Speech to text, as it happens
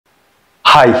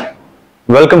Hi,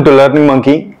 welcome to Learning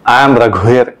Monkey. I am Raghu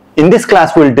here. In this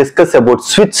class, we will discuss about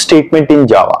switch statement in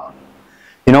Java.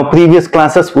 Previous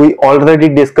classes we already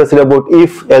discussed about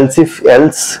if,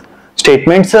 else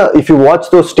statements. If you watch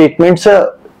those statements,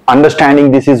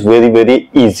 understanding this is very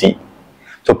easy.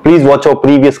 So please watch our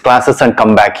previous classes and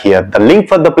come back here. The link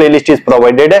for the playlist is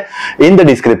provided in the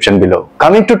description below.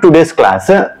 Coming to today's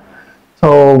class,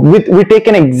 so we take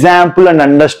an example and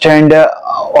understand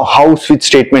how switch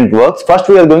statement works. First,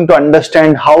 we are going to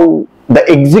understand how the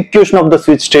execution of the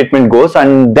switch statement goes,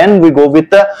 and then we go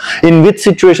with in which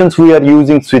situations we are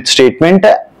using switch statement.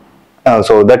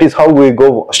 So that is how we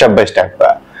go step by step.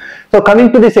 So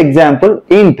coming to this example,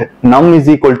 int num is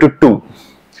equal to 2.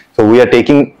 So we are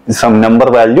taking some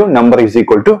number value, number is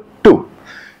equal to 2.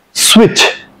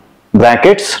 Switch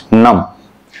brackets num.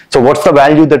 So what's the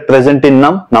value that present in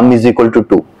num? Num is equal to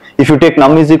 2. If you take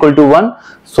num is equal to 1,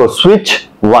 so switch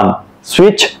 1,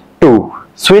 switch 2,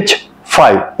 switch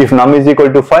 5. If num is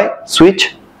equal to 5,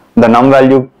 switch the num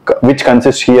value which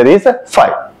consists here is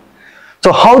 5.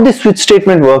 So how this switch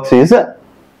statement works is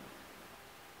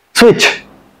switch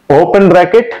open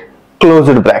bracket,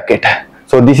 closed bracket.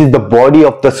 So this is the body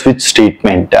of the switch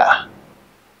statement.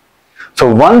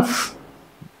 So once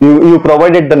you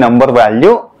provided the number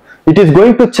value, it is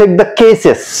going to check the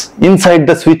cases inside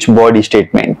the switch body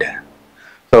statement.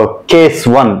 So case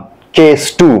 1,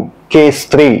 case 2, case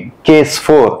 3, case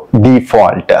 4,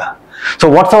 default. So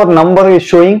what's our number is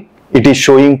showing? It is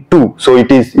showing 2. So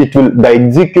the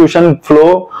execution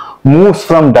flow moves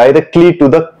from directly to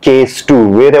the case 2,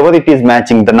 wherever it is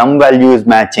matching, the num value is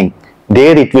matching.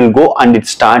 There it will go and it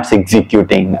starts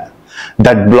executing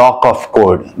that block of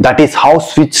code. That is how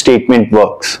switch statement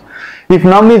works. If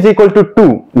num is equal to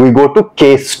 2, we go to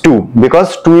case 2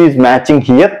 because 2 is matching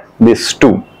here, this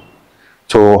 2.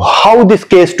 So how this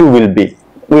case 2 will be?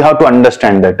 We have to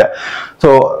understand that.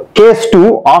 So case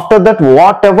 2, after that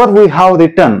whatever we have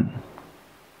written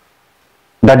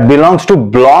that belongs to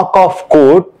block of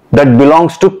code that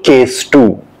belongs to case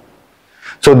 2.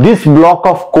 So this block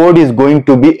of code is going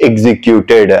to be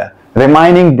executed.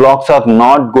 Remaining blocks are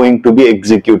not going to be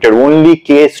executed. Only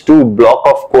case 2 block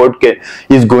of code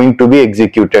is going to be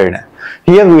executed.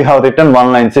 Here we have written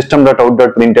one line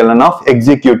system.out.println of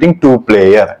executing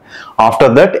two-player.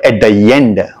 After that, at the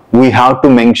end, we have to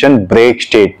mention break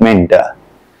statement.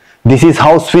 This is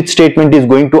how switch statement is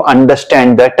going to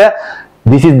understand that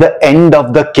this is the end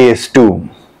of the case 2.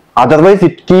 Otherwise,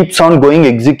 it keeps on going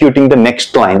executing the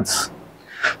next lines.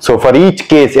 So for each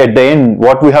case at the end,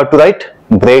 what we have to write?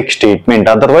 Break statement.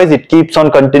 Otherwise it keeps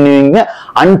on continuing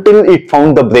until it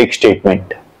found the break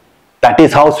statement. That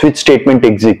is how switch statement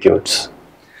executes.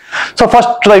 So first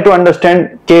try to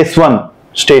understand case 1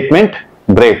 statement,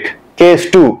 break. Case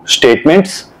 2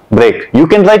 statements, break. You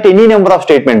can write any number of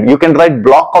statements. You can write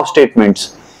block of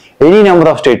statements. Any number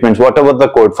of statements, whatever the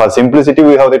code. For simplicity,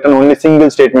 we have written only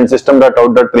single statement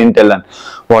system.out.println.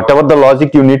 Whatever the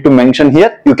logic you need to mention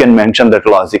here, you can mention that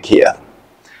logic here.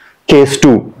 Case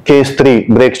 2, case 3,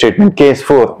 break statement, case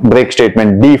 4, break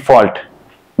statement, default.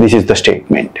 This is the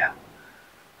statement.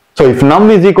 So if num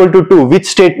is equal to 2,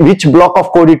 which block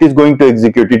of code it is going to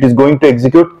execute? It is going to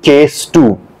execute case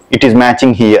 2. It is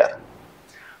matching here.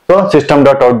 So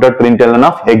system.out.println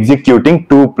of executing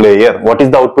two-player. What is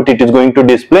the output it is going to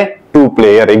display?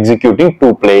 Two-player, executing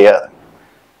two-player.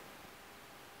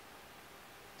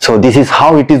 So this is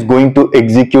how it is going to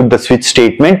execute the switch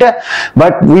statement.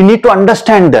 But we need to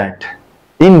understand that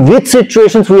in which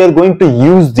situations we are going to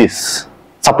use this.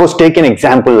 Suppose take an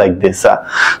example like this.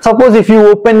 Suppose if you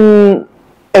open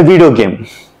a video game.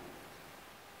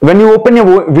 When you open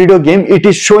a video game, it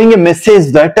is showing a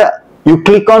message that you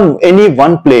click on any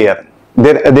one player.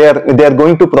 They are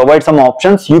going to provide some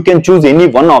options. You can choose any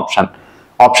one option.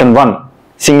 Option 1,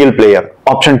 single player.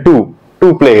 Option 2,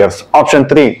 2 players. Option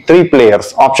 3, 3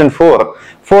 players. Option 4,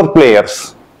 4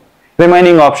 players.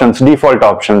 Remaining options, default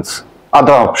options,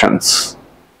 other options.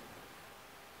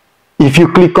 If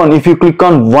you click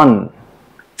on one,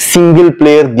 single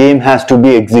player game has to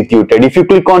be executed. If you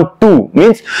click on 2,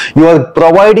 means you are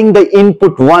providing the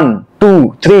input 1,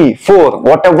 2, 3, 4,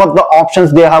 whatever the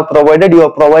options they have provided, you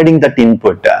are providing that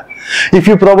input. If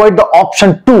you provide the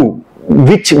option 2,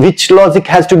 which logic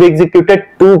has to be executed?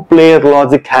 Two-player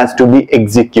logic has to be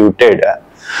executed.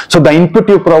 So the input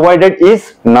you provided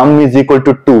is num is equal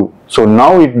to 2. So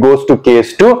now it goes to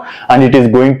case 2 and it is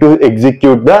going to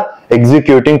execute the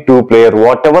executing two-player.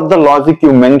 Whatever the logic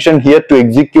you mentioned here to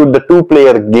execute the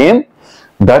two-player game,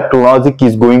 that logic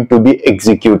is going to be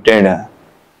executed.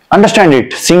 Understand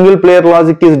it. Single player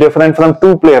logic is different from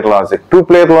two player logic. Two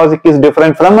player logic is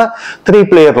different from three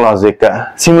player logic.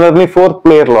 Similarly, four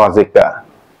player logic.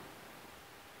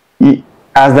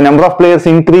 as the number of players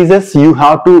increases, you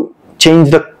have to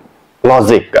change the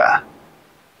logic.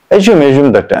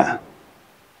 Assume that.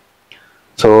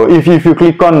 So if you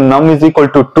click on num is equal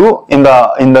to 2 in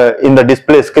the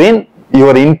display screen,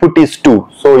 your input is 2.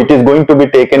 So it is going to be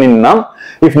taken in num.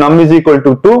 If num is equal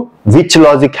to 2, which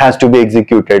logic has to be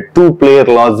executed? 2-player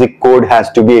logic code has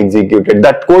to be executed.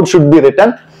 That code should be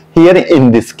written here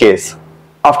in this case.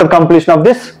 After completion of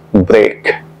this,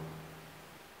 break.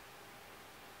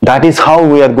 That is how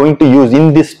we are going to use,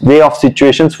 in this way of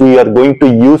situations, we are going to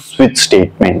use switch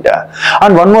statement.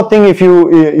 And one more thing, if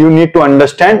you need to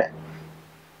understand.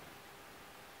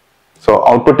 So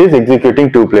output is executing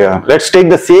 2-player. Let's take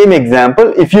the same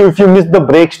example. If you miss the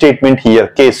break statement here,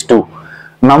 case 2,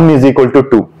 num is equal to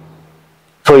 2.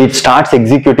 So it starts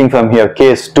executing from here,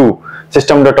 case 2,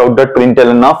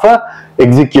 system.out.println of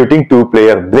executing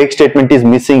 2-player. Break statement is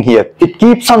missing here. It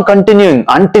keeps on continuing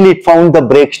until it found the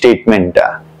break statement.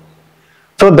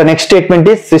 So the next statement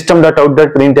is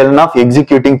system.out.println of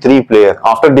executing 3-player.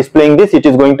 After displaying this, it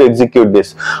is going to execute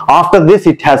this. After this,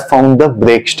 it has found the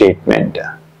break statement.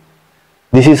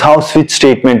 This is how switch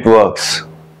statement works.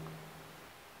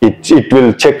 It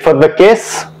will check for the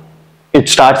case. It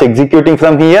starts executing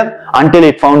from here until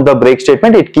it found the break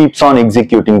statement. It keeps on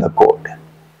executing the code.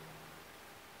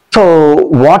 So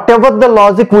whatever the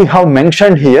logic we have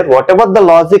mentioned here, whatever the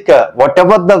logic,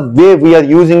 whatever the way we are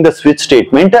using the switch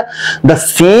statement, the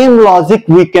same logic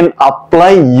we can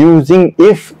apply using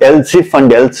if, else if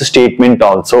and else statement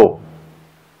also.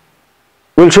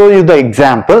 We'll show you the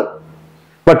example.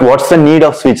 But what's the need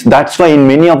of switch? That's why in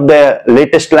many of the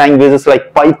latest languages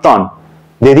like Python,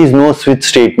 there is no switch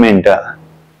statement.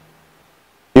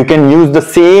 You can use the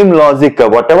same logic.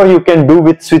 Whatever you can do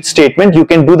with switch statement, you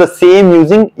can do the same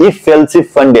using if, else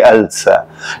if and else.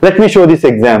 Let me show this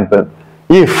example.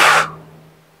 If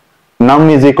num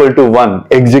is equal to 1,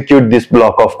 execute this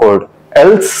block of code.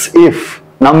 Else if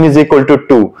num is equal to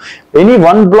 2, any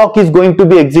one block is going to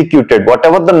be executed.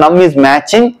 Whatever the num is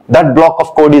matching, that block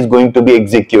of code is going to be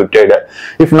executed.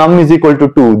 If num is equal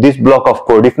to 2, this block of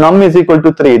code. If num is equal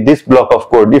to 3, this block of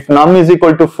code. If num is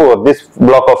equal to 4, this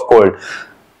block of code.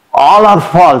 All are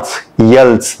false,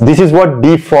 else. This is what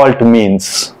default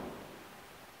means.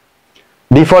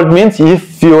 Default means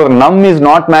if your num is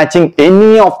not matching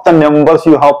any of the numbers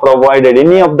you have provided,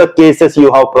 any of the cases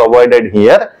you have provided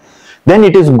here, then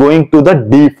it is going to the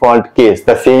default case.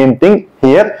 The same thing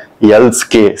here, else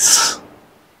case.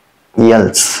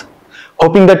 Else.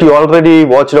 Hoping that you already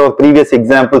watched our previous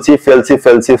examples, if, else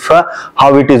if,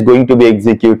 how it is going to be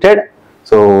executed.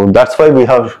 So that's why we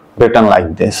have written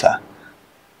like this.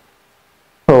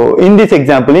 So in this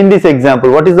example,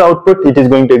 what is the output? It is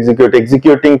going to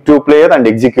executing 2-player and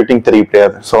executing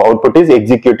 3-player. So output is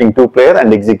executing 2-player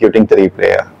and executing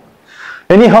 3-player.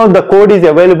 Anyhow, the code is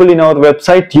available in our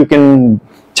website. You can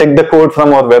check the code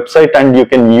from our website and you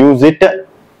can use it.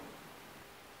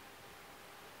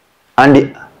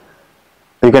 And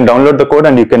you can download the code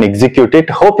and you can execute it.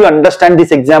 Hope you understand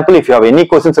this example. If you have any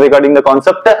questions regarding the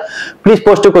concept, please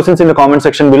post your questions in the comment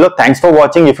section below. Thanks for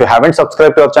watching. If you haven't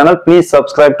subscribed to our channel, please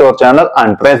subscribe to our channel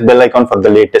and press bell icon for the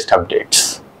latest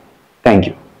updates. Thank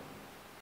you.